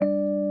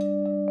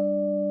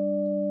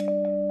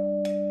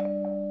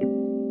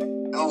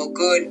all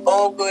good,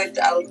 all good.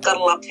 I gotta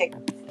love tech.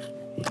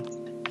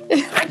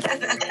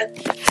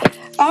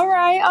 All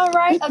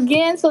right.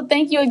 Again, so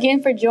thank you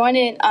again for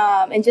joining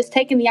and just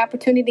taking the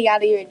opportunity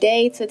out of your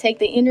day to take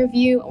the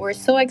interview. We're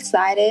so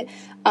excited.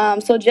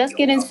 So just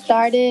getting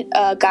started,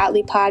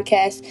 Godly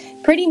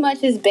Podcast pretty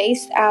much is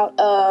based out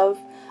of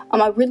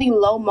a really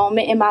low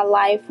moment in my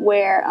life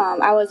where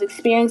I was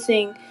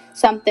experiencing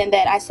something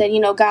that I said,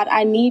 God,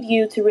 I need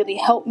you to really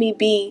help me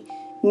be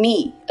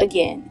me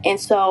again. And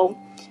so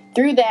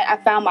through that, I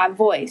found my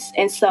voice.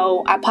 And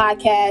so I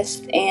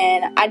podcast,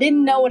 and I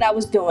didn't know what I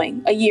was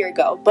doing a year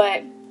ago.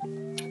 But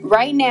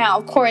right now,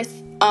 of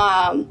course,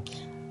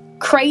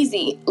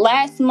 crazy.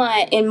 Last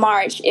month in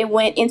March, it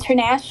went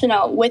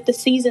international with the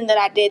season that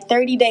I did,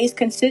 30 days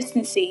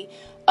consistency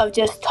of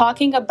just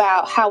talking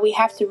about how we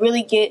have to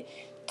really get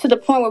to the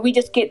point where we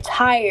just get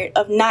tired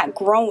of not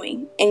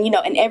growing. And,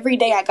 and every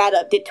day I got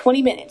up, did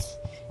 20 minutes.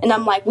 And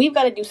I'm like, we've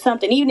got to do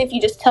something. Even if you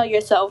just tell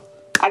yourself,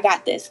 I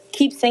got this.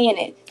 Keep saying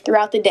it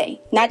throughout the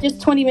day. Not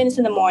just 20 minutes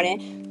in the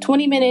morning,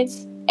 20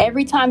 minutes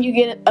every time you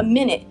get a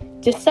minute.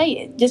 Just say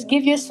it. Just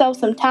give yourself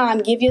some time.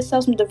 Give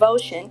yourself some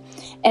devotion.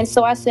 And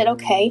so I said,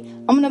 okay,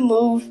 I'm going to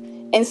move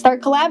and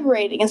start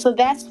collaborating. And so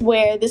that's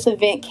where this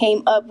event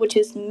came up, which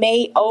is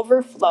May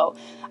Overflow.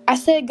 I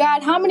said,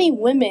 God, how many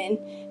women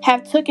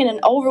have taken an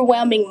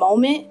overwhelming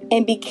moment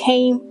and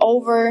became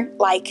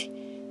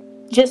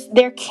just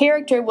their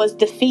character was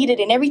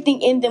defeated and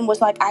everything in them was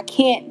like, I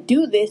can't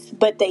do this,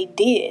 but they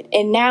did.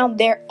 And now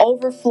they're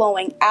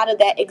overflowing out of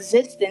that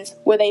existence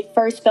where they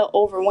first felt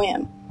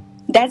overwhelmed.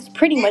 That's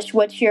pretty much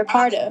what you're a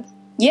part of.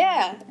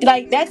 Yeah,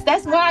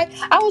 that's why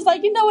I was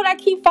like, you know what? I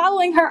keep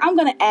following her. I'm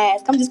going to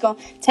ask. I'm just going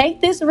to take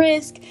this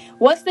risk.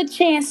 What's the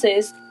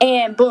chances?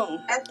 And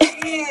boom. That's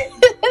it.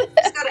 You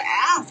just got to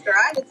ask,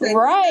 right?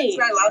 Right.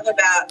 That's what I love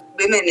about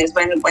women is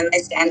when they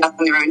stand up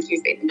on their own 2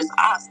 feet and just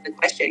ask the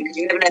question, because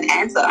you never know the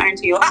answer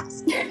until you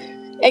ask.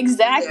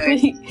 Exactly.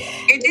 So,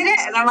 you did it,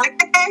 and I'm like,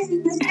 okay,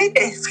 let's do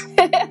this.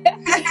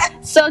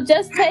 So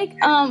just take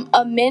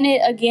a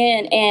minute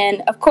again,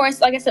 and of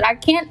course, like I said, I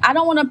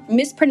don't want to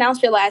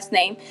mispronounce your last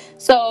name.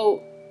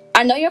 So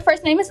I know your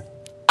first name is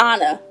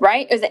Anna,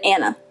 right? Or is it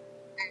Anna?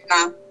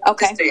 No.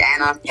 Okay. Just do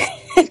Anna.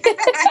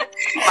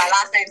 My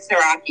last name's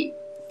Taraki.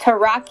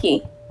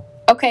 Taraki.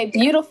 Okay,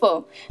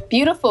 beautiful.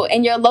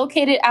 And you're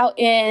located out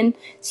in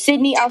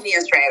Sydney,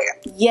 Australia.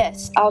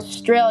 Yes,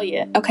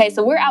 Australia. Okay,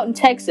 so we're out in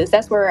Texas.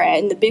 That's where we're at,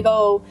 in the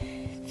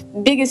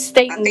biggest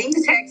state. I've been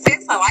to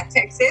Texas. I like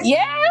Texas.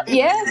 Yeah.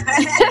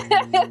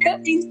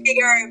 Everything's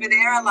bigger over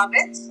there. I love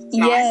it.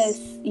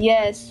 It's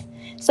Yes.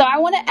 So I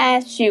want to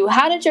ask you,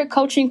 how did your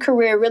coaching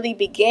career really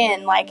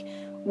begin? Like,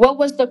 what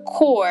was the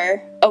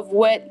core of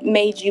what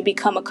made you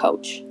become a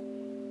coach?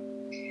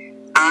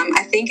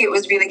 I think it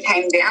really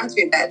came down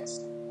to that.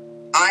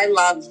 I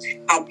loved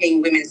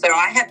helping women. So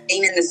I have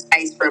been in this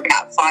space for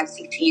about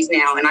 5-6 years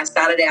now, and I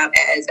started out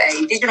as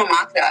a digital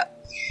marketer.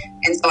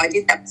 And so I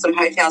did that for some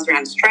hotels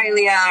around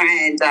Australia,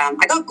 and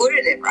I got good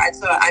at it, right?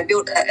 So I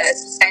built a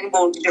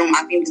sustainable digital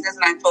marketing business,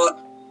 and I thought,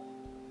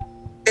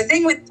 the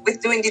thing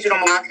with doing digital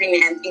marketing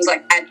and things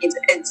like that,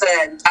 it's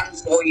a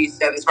done-for-you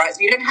service, right?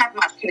 So you don't have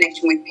much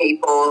connection with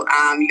people.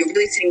 You're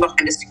really sitting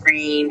behind a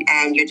screen,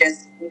 and you're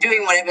just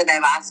doing whatever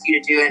they've asked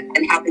you to do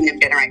and helping them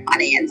generate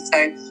money. And so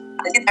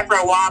I did that for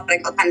a while, but I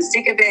got kind of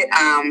sick of it.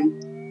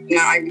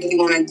 I really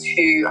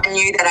I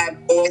knew that I've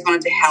always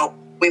wanted to help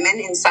women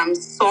in some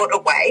sort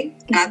of way.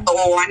 And I thought,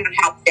 well, why not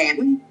help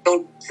them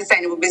build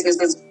sustainable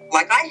businesses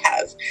like I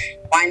have?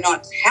 Why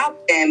not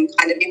help them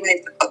kind of, even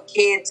if they've got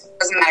kids,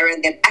 doesn't matter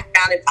their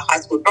background, if they're high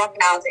school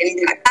dropouts,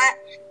 anything like that.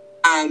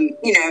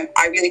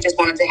 I really just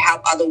wanted to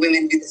help other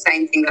women do the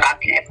same thing that I've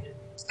been able to do.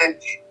 So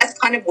that's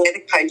kind of where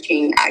the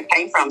coaching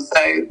came from.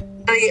 So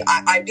really,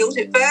 I built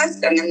it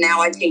first, and then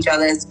now I teach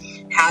others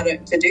how to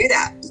do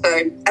that.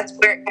 So that's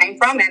where it came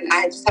from, and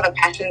I just have a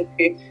passion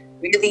to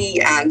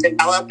really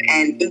develop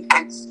and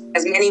impact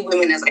as many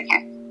women as I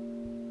can.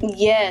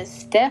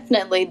 Yes,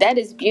 definitely. That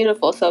is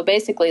beautiful. So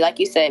basically, like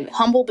you said,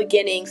 humble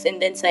beginnings,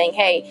 and then saying,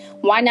 hey,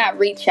 why not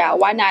reach out?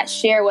 Why not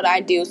share what I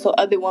do so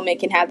other women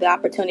can have the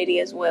opportunity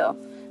as well?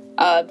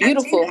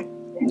 Beautiful.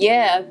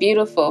 Yeah,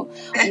 beautiful.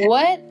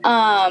 What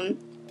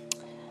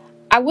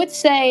I would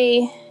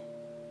say,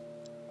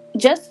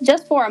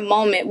 just for a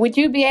moment, would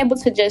you be able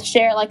to just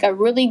share like a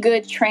really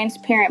good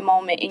transparent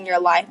moment in your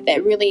life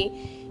that really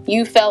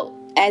you felt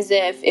as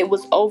if it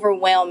was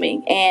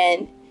overwhelming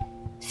and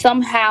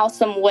somehow,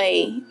 some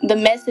way, the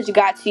message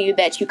got to you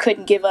that you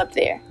couldn't give up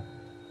there?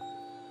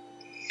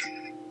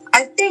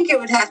 I think it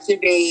would have to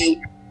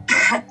be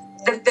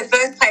the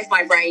first place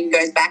my brain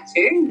goes back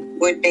to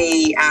would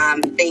be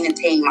being a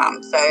teen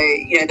mum. So,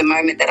 the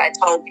moment that I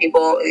told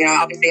people,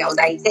 obviously I was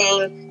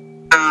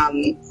 18,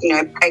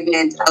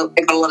 pregnant, I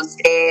got a lot of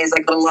stares,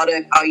 I got a lot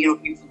of,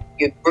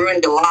 you've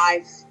ruined your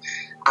life.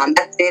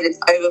 That's it, it's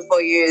over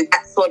for you,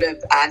 that sort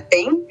of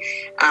thing.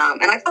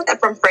 And I got that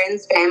from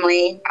friends,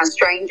 family,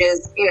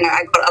 strangers,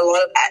 I got a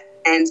lot of that.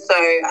 And so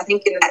I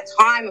think in that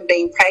time of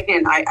being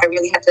pregnant, I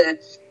really had to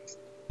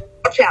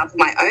watch out for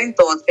my own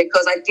thoughts,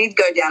 because I did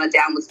go down a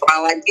downward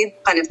spiral. I did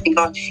kind of think,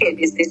 oh shit,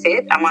 is this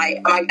it? Am I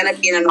going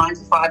to be in a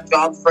 9-to-5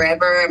 job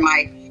forever? Am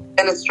I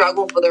going to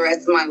struggle for the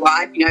rest of my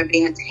life? You know,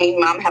 being a teen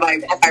mum, have I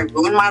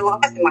ruined my life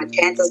and my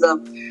chances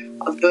of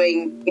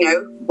doing, you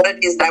know, what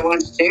it is that I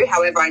wanted to do?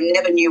 However, I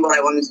never knew what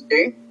I wanted to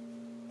do.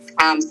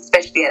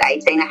 Especially at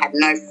 18, I had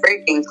no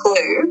freaking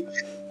clue.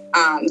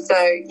 So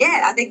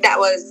yeah, I think that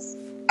was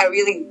a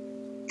really,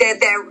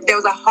 there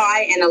was a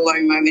high and a low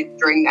moment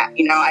during that.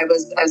 You know, I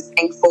was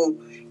thankful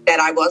that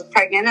I was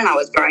pregnant and I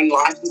was growing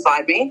life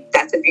inside me.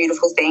 That's a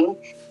beautiful thing.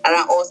 And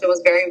I also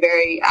was very,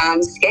 very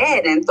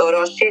scared and thought,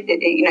 oh shit,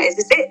 you know, is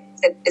this it?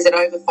 Is it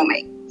over for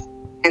me?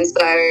 And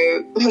so,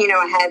 you know,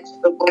 I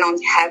went on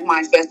to have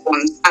my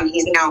firstborn son.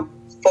 He's now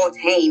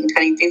 14,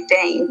 turning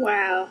 15.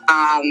 Wow.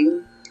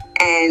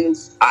 And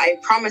I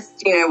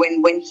promised, you know,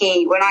 when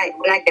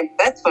I gave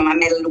birth to him, I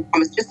made a little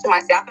promise just to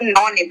myself, and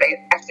no one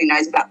actually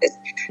knows about this,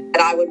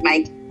 that I would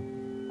make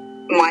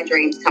my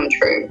dreams come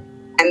true.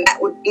 And that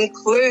would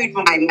include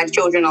my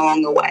children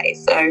along the way.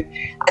 So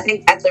I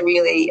think that's a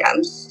really,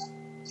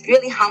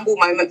 really humble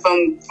moment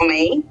for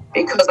me,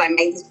 because I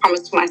made this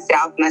promise to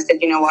myself and I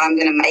said, you know what, I'm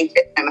going to make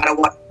it no matter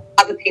what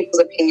other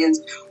people's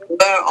opinions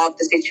were of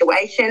the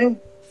situation.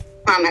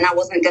 And I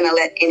wasn't going to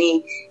let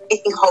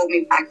anything hold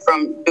me back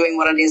from doing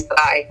what it is that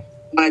I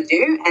want to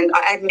do. And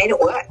I've made it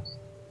work.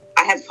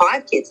 I have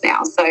 5 kids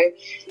now. So,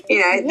 you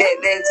know,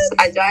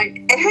 I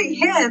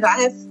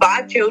have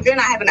 5 children.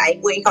 I have an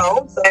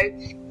 8-week-old. So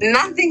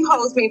nothing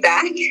holds me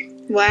back.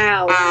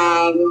 Wow.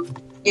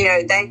 You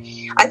know,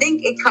 I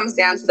think it comes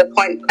down to the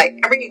point, like,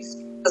 every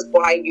excuse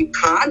why you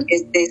can't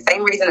is the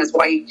same reason as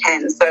why you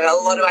can. So I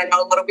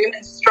know a lot of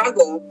women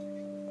struggle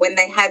when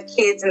they have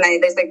kids and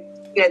they say,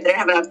 you know, they don't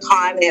have enough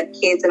time, they have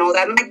kids and all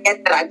that. And I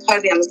get that. I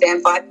totally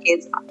understand 5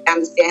 kids. I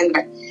understand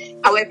that.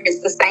 However,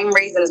 it's the same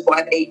reason as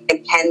why they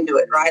can do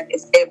it, right?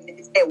 It's their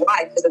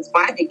why, because it's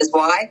my biggest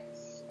why,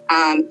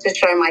 to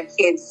show my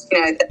kids, you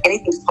know, that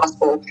anything's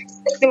possible,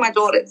 especially my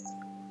daughters,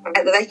 right?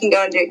 That they can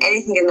go and do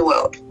anything in the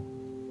world.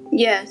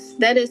 Yes,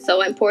 that is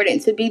so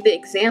important, to be the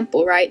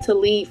example, right? To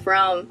lead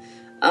from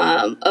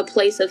a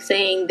place of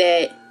saying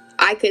that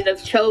I could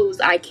have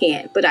chose I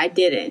can't, but I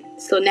didn't.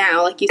 So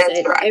now, like you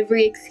said, right,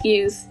 every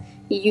excuse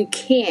you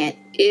can't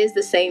is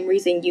the same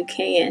reason you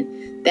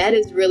can. That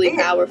is really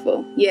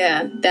powerful.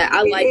 Yeah,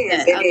 I like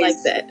that. Yeah,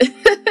 so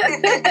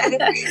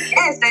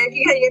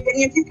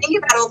if you think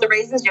about all the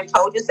reasons you've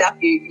told yourself,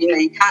 you know,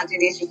 you can't do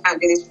this, you can't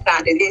do this, you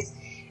can't do this,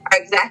 are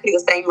exactly the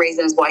same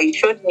reasons why you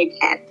should and you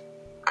can.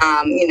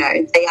 You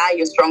know, they are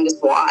your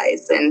strongest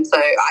whys. And so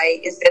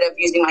instead of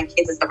using my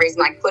kids as a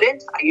reason I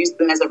couldn't, I use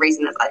them as a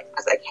reason as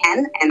I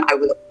can, and I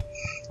will.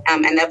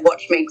 And they've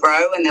watched me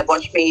grow, and they've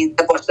watched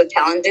the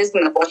challenges,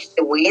 and they've watched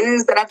the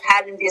wins that I've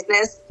had in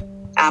business.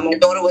 My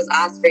daughter was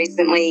asked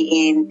recently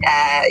in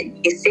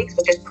year 6,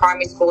 which is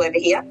primary school over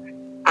here,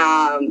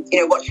 you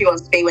know, what she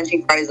wants to be when she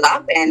grows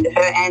up. And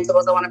her answer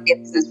was, I want to be a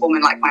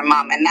businesswoman like my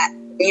mum. And that,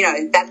 you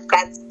know,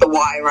 that's the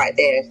why right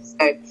there.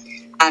 So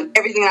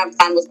everything I've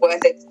done was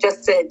worth it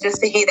just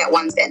to hear that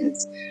one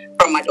sentence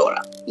from my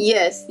daughter.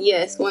 Yes.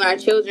 When our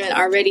children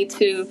are ready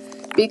to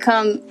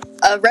become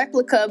a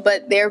replica,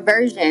 but their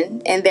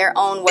version in their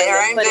own way.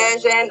 Their own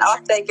version,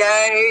 off they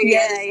go.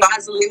 Yes,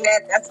 sky's the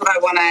limit. That's what I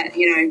want to,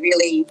 you know,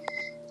 really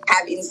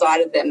have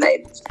inside of them.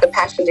 The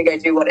passion to go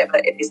do whatever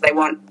it is they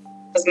want.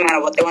 Doesn't matter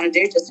what they want to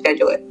do, just to go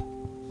do it.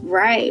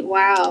 Right.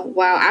 Wow.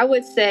 I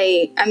would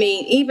say, I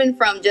mean, even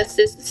from just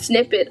this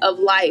snippet of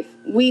life,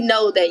 we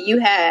know that you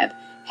have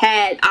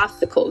had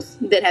obstacles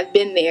that have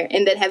been there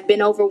and that have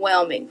been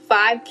overwhelming.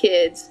 5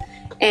 kids,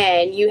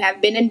 and you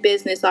have been in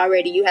business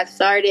already. You have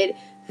started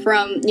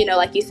from, you know,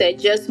 like you said,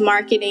 just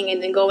marketing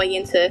and then going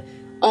into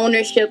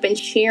ownership and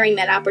sharing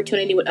that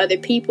opportunity with other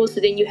people. So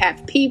then you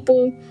have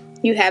people,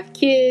 you have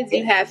kids,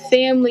 you have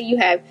family, you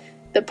have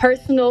the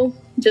personal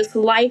just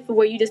life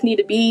where you just need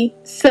to be.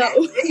 So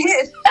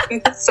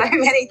so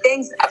many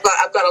things. I've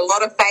got a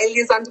lot of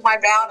failures under my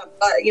belt. I've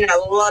got, you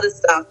know, a lot of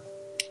stuff.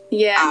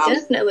 Yeah,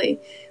 definitely.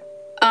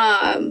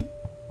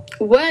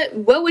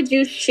 What would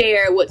you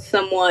share with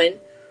someone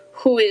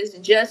who is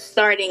just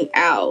starting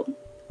out,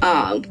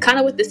 kind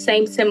of with the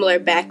similar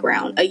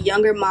background, a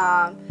younger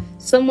mom,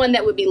 someone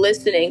that would be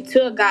listening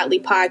to a godly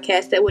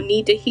podcast that would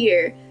need to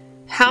hear,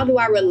 how do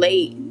I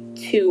relate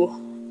to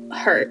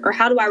her, or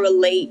how do I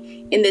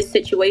relate in this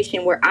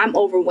situation where I'm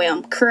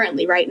overwhelmed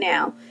currently right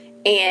now,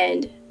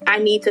 and I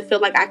need to feel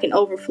like I can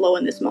overflow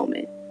in this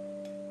moment?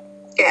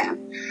 Yeah.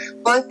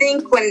 Well, I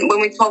think when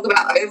we talk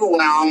about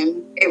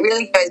overwhelm, it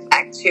really goes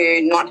back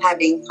to not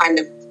having kind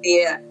of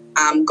clear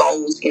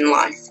goals in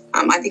life.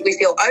 I think we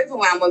feel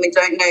overwhelmed when we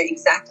don't know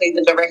exactly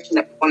the direction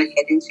that we want to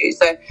head into.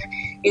 So,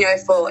 you know,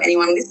 for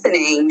anyone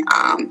listening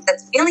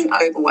that's feeling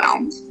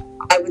overwhelmed,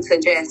 I would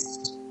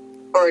suggest,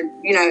 or,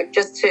 you know,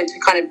 just to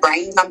kind of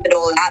brain dump it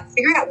all out,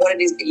 figure out what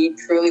it is that you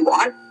truly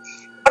want.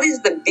 What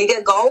is the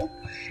bigger goal?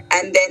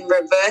 And then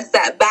reverse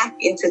that back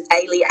into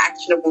daily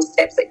actionable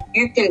steps that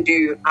you can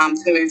do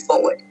to move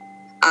forward.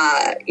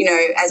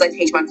 as I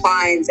teach my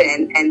clients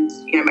and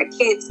my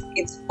kids,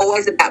 it's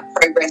always about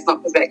progress,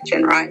 not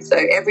perfection, right? So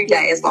every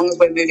day, as long as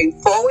we're moving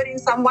forward in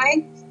some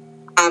way,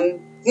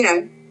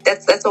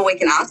 that's all we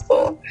can ask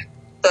for.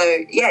 So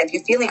yeah, if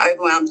you're feeling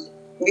overwhelmed,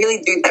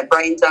 really do that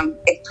brain dump,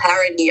 get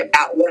clarity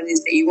about what it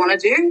is that you want to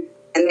do,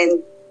 and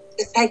then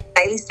just take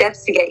daily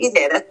steps to get you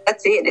there.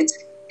 That's it.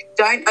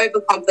 Don't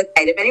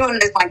overcomplicate. If anyone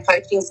knows my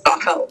coaching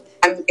style,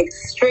 I'm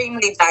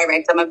extremely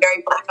direct. I'm a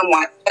very black and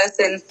white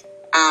person,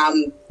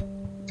 and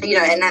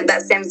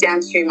that stems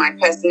down to my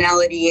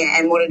personality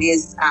and what it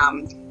is,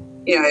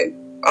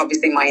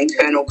 obviously my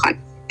internal kind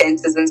of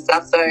senses and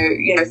stuff. So,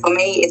 for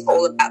me, it's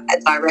all about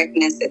that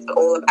directness. It's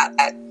all about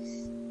that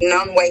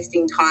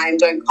non-wasting time.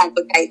 Don't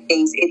complicate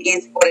things. It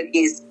is what it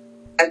is.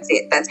 That's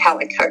it. That's how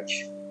I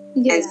coach.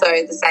 Yeah. And so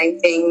the same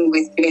thing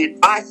with giving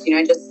advice,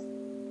 just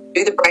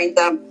do the brain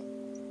dump,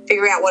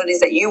 figure out what it is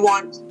that you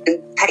want, and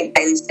take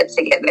daily steps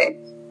to get there.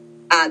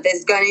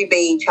 There's going to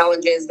be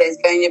challenges. There's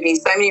going to be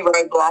so many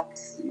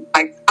roadblocks,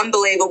 like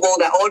unbelievable.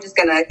 They're all just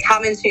going to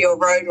come into your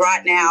road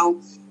right now.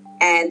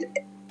 And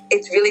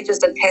it's really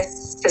just a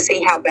test to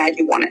see how bad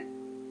you want it.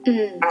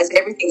 So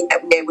everything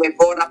that we're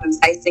brought up and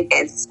faced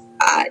against,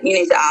 you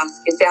need to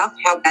ask yourself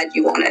how bad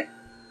you want it.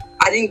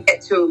 I didn't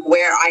get to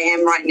where I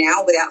am right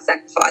now without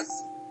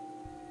sacrifice.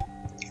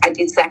 I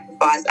did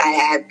sacrifice. I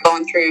have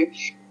gone through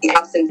the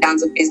ups and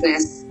downs of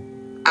business.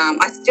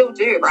 I still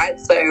do, right?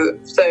 So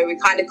we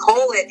kind of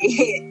call it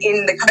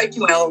in the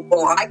coaching world,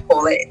 or I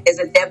call it, there's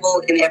a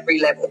devil in every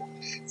level.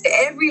 So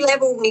every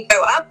level we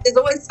go up, there's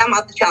always some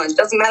other challenge.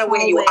 Doesn't matter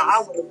where you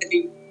are,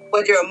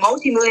 whether you're a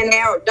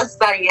multi-millionaire or just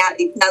starting out,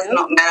 it does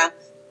not matter.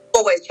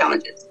 Always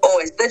challenges,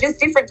 always. They're just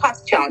different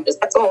types of challenges.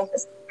 That's all.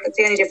 That's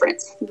the only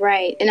difference.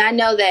 Right. And I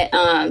know that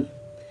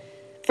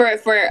for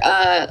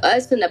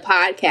us in the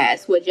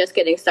podcast, we're just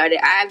getting started.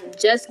 I'm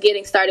just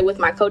getting started with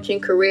my coaching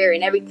career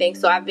and everything.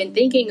 So I've been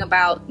thinking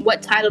about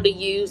what title to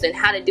use and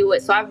how to do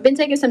it. So I've been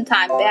taking some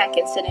time back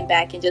and sitting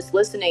back and just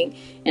listening.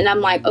 And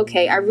I'm like,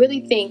 okay, I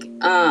really think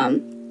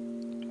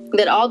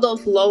that all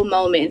those low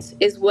moments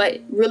is what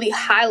really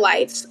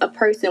highlights a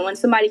person. When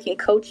somebody can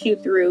coach you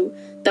through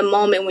the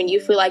moment when you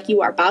feel like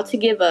you are about to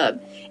give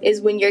up,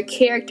 is when your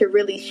character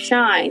really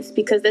shines,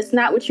 because that's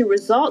not what you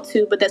resort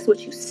to, but that's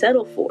what you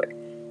settle for.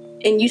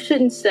 And you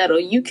shouldn't settle.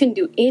 You can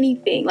do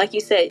anything. Like you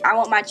said, I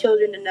want my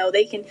children to know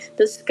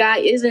the sky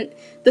isn't,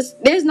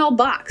 there's no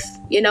box.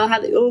 You know how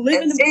they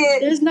live in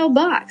there's no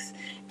box.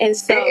 And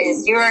so there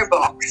is zero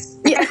box.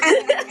 Yeah.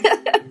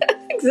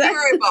 Exactly.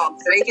 Zero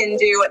box. We can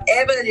do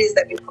whatever it is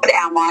that we put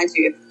our mind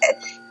to,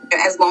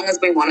 as long as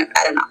we want it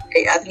bad enough.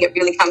 I think it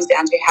really comes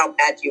down to how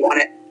bad you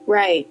want it.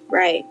 Right.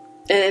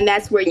 And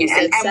that's where you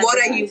said and what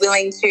are you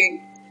willing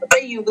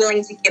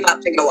to give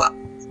up to go up?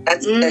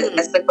 That's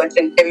the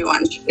question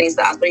everyone needs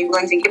to ask. What are you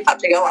willing to give up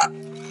to go up?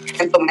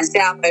 And for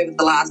myself, over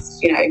the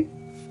last,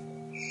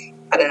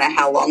 I don't know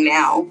how long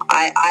now,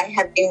 I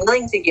have been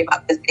willing to give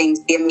up the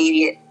things, the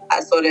immediate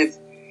sort of,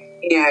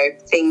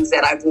 things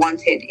that I've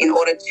wanted in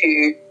order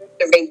to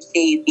reach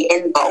the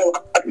end goal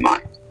I've got in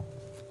mind.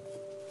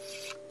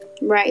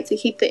 Right, to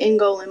keep the end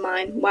goal in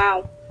mind.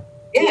 Wow.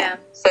 Yeah.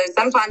 So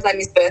sometimes I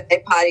miss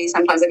birthday parties,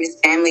 sometimes I miss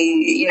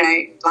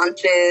family,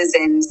 lunches,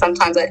 and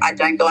sometimes I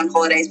don't go on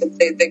holidays with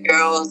the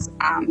girls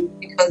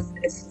because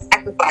it's a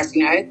sacrifice,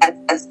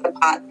 That's the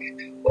part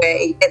where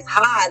it gets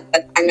hard,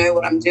 but I know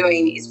what I'm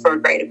doing is for a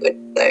greater good.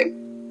 So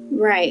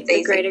right,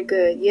 the greater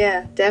good.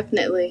 Yeah,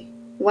 definitely.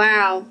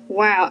 Wow.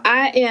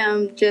 I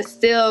am just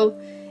still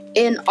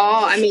in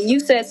awe. I mean, you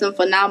said some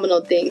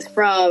phenomenal things,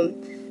 from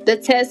the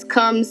test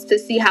comes to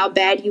see how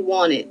bad you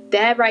want it.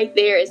 That right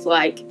there is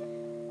like,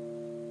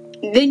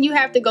 then you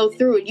have to go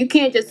through it. You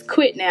can't just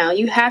quit now.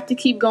 You have to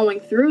keep going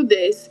through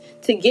this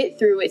to get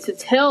through it, to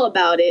tell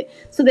about it,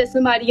 so that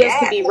somebody else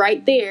can be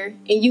right there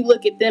and you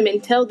look at them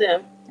and tell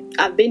them,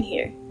 I've been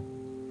here.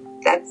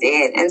 That's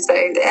it. And so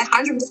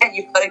 100%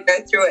 you've got to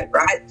go through it,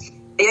 right?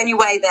 The only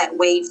way that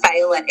we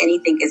fail at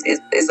anything is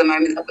the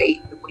moment that we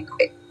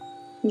quit.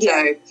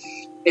 Yeah.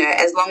 So,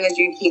 as long as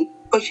you keep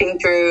pushing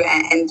through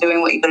and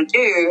doing what you've got to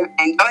do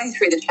and going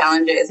through the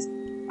challenges,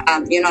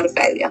 you're not a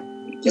failure.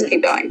 Just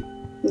keep going.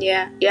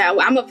 Yeah.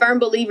 I'm a firm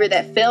believer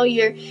that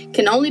failure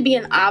can only be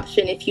an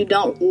option if you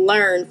don't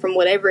learn from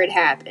whatever had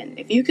happened.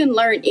 If you can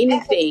learn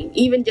anything,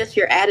 even just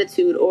your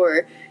attitude,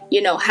 or,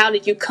 how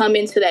did you come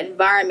into that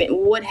environment?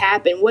 What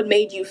happened? What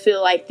made you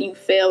feel like you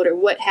failed, or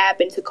what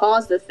happened to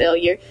cause the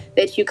failure,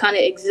 that you kind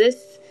of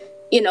exist,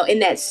 in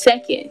that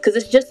second, because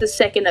it's just a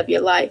second of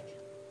your life.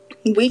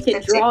 We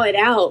can draw it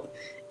out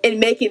and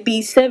make it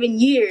be 7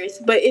 years.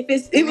 But if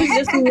it was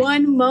just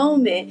one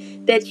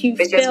moment that you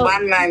felt. It's just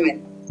one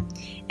moment.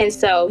 And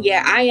so,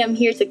 I am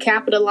here to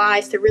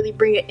capitalize, to really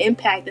bring an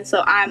impact. And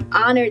so I'm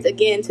honored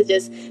again to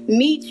just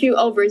meet you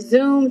over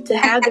Zoom, to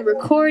have the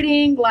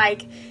recording.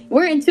 Like,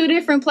 we're in two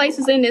different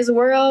places in this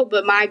world,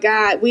 but my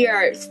God, we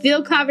are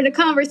still having a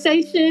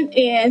conversation.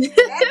 And that's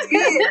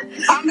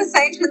it.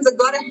 Conversations are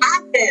going to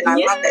happen. I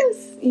love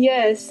it.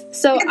 Yes.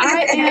 So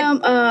I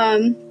am,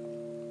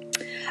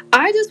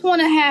 I just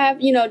want to have,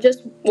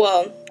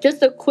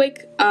 just a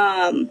quick,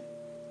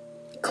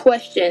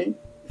 question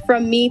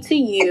from me to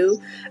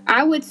you,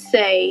 I would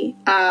say,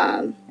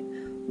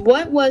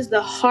 what was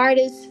the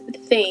hardest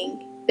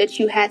thing that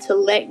you had to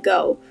let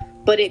go,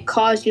 but it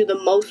caused you the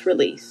most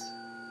release?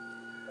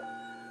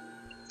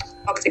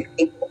 Toxic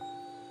people.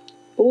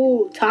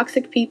 Ooh,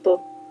 toxic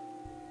people.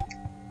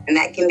 And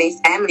that can be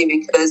family,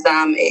 because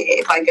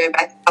if I go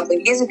back a couple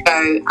of years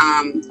ago,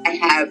 I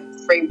have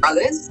 3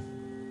 brothers,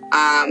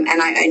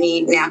 and I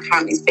only now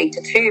currently speak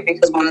to 2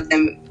 because one of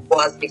them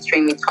was an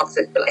extremely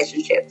toxic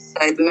relationship.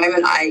 So the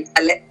moment I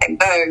let that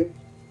go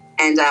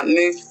and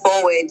moved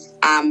forward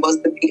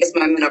was the biggest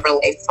moment of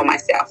relief for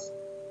myself.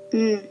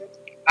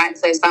 Right?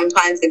 So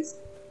sometimes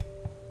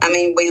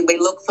we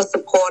look for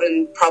support,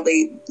 and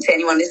probably to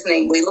anyone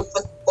listening, we look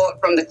for support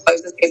from the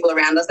closest people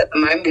around us at the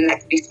moment, and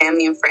that could be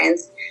family and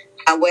friends.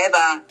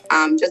 However,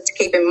 just to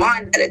keep in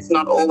mind that it's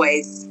not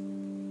always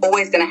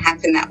going to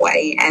happen that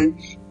way, and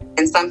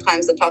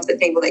sometimes the toxic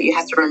people that you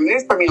have to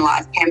remove from your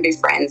life can be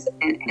friends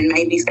and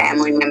maybe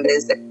family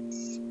members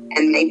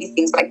and maybe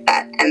things like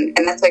that, and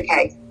that's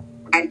okay,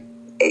 right?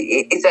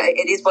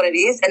 It is what it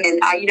is, and then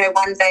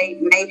one day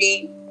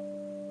maybe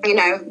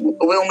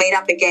we'll meet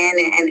up again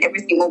and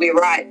everything will be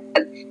right.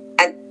 But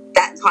at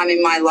that time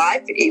in my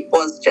life, it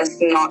was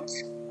just not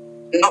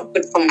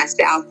good for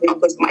myself,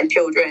 not good for my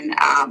children.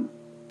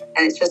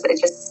 And it's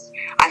just,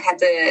 I had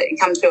to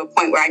come to a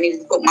point where I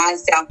needed to put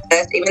myself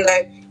first, even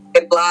though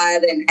we're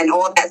blood and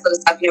all that sort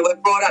of stuff. We're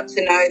brought up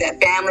to know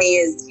that family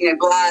is,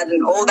 blood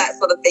and all that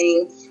sort of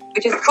thing,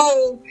 which is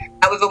cool.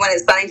 However, when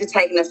it's starting to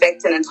take an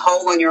effect and a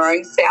toll on your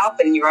own self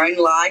and your own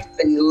life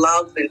and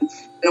love and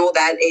all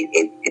that,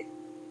 it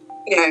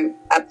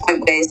a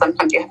point where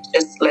sometimes you have to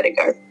just let it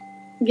go.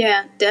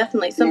 Yeah,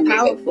 definitely. Some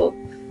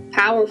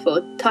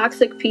powerful,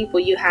 toxic people,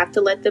 you have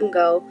to let them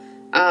go.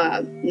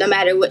 No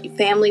matter what,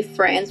 family,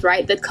 friends,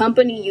 right? The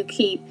company you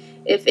keep,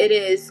 if it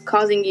is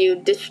causing you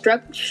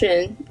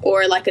destruction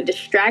or like a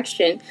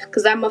distraction,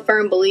 because I'm a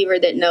firm believer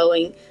that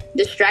knowing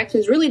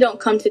distractions really don't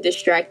come to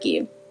distract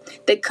you.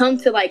 They come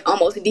to like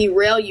almost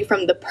derail you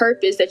from the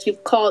purpose that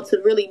you've called to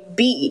really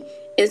be.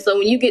 And so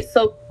when you get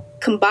so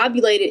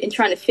combobulated and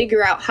trying to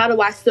figure out how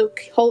do I still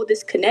hold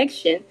this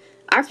connection,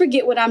 I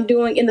forget what I'm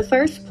doing in the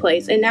first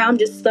place. And now I'm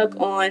just stuck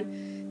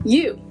on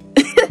you.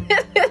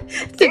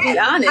 To be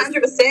honest.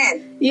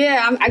 100%.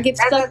 Yeah, I get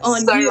stuck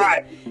on you.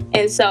 Right.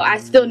 And so I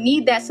still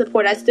need that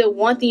support. I still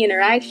want the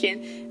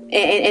interaction.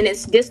 And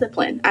it's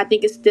discipline. I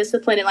think it's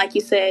discipline. And like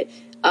you said,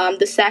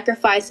 the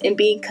sacrifice and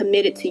being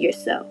committed to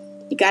yourself.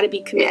 You got to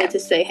be committed to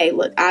say, hey,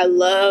 look, I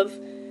love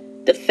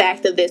the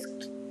fact of this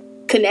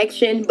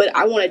connection, but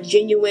I want a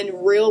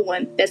genuine, real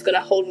one that's going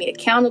to hold me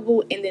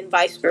accountable, and then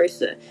vice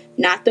versa.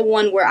 Not the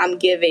one where I'm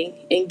giving,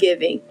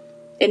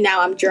 and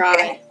now I'm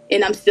dry,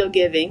 and I'm still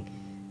giving.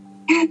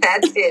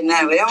 That's it.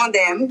 No, we don't want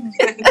them.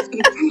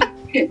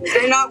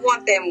 Do not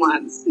want them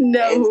ones.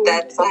 No.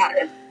 That's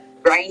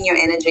drain your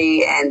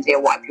energy and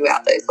wipe you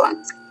out, those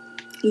ones.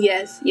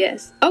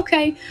 Yes.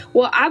 Okay.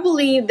 Well, I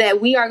believe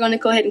that we are going to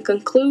go ahead and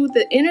conclude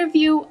the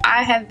interview.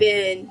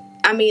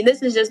 This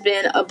has just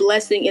been a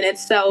blessing in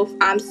itself.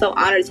 I'm so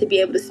honored to be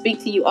able to speak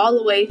to you all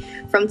the way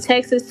from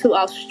Texas to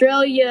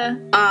Australia.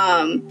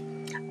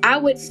 I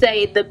would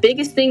say the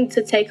biggest thing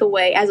to take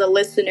away as a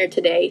listener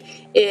today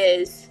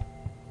is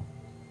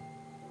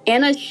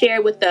Anna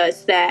shared with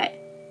us that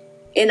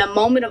in a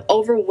moment of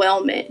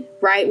overwhelmment,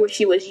 right, where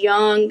she was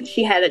young,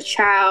 she had a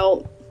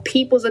child,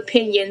 people's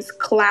opinions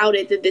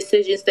clouded the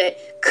decisions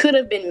that could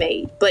have been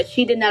made, but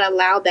she did not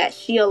allow that.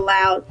 She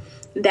allowed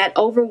that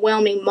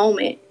overwhelming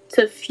moment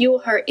to fuel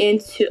her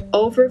into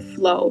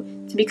overflow,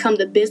 to become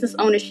the business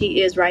owner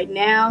she is right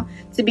now,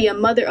 to be a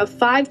mother of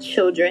 5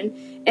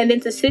 children, and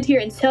then to sit here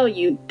and tell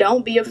you,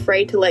 don't be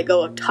afraid to let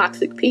go of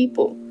toxic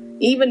people.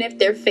 Even if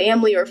they're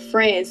family or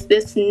friends,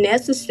 that's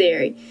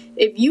necessary.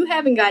 If you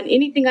haven't gotten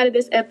anything out of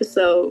this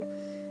episode,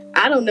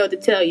 I don't know what to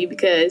tell you,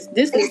 because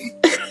this is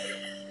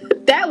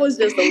that was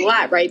just a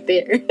lot right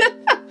there.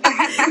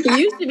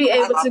 You should be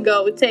able to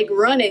go take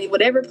running,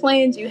 whatever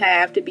plans you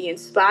have, to be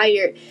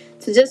inspired,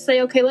 to just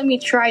say, okay, let me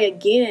try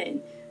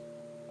again.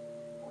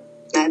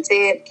 That's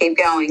it. Keep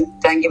going.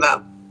 Don't give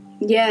up.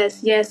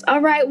 Yes.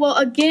 All right. Well,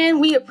 again,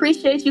 we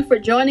appreciate you for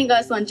joining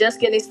us on Just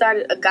Getting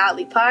Started, a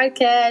Godly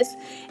podcast.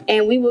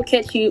 And we will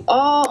catch you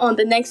all on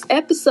the next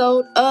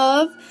episode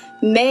of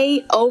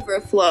May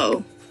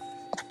Overflow.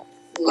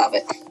 Love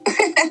it.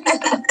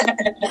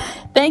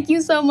 Thank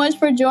you so much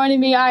for joining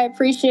me. I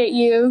appreciate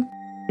you.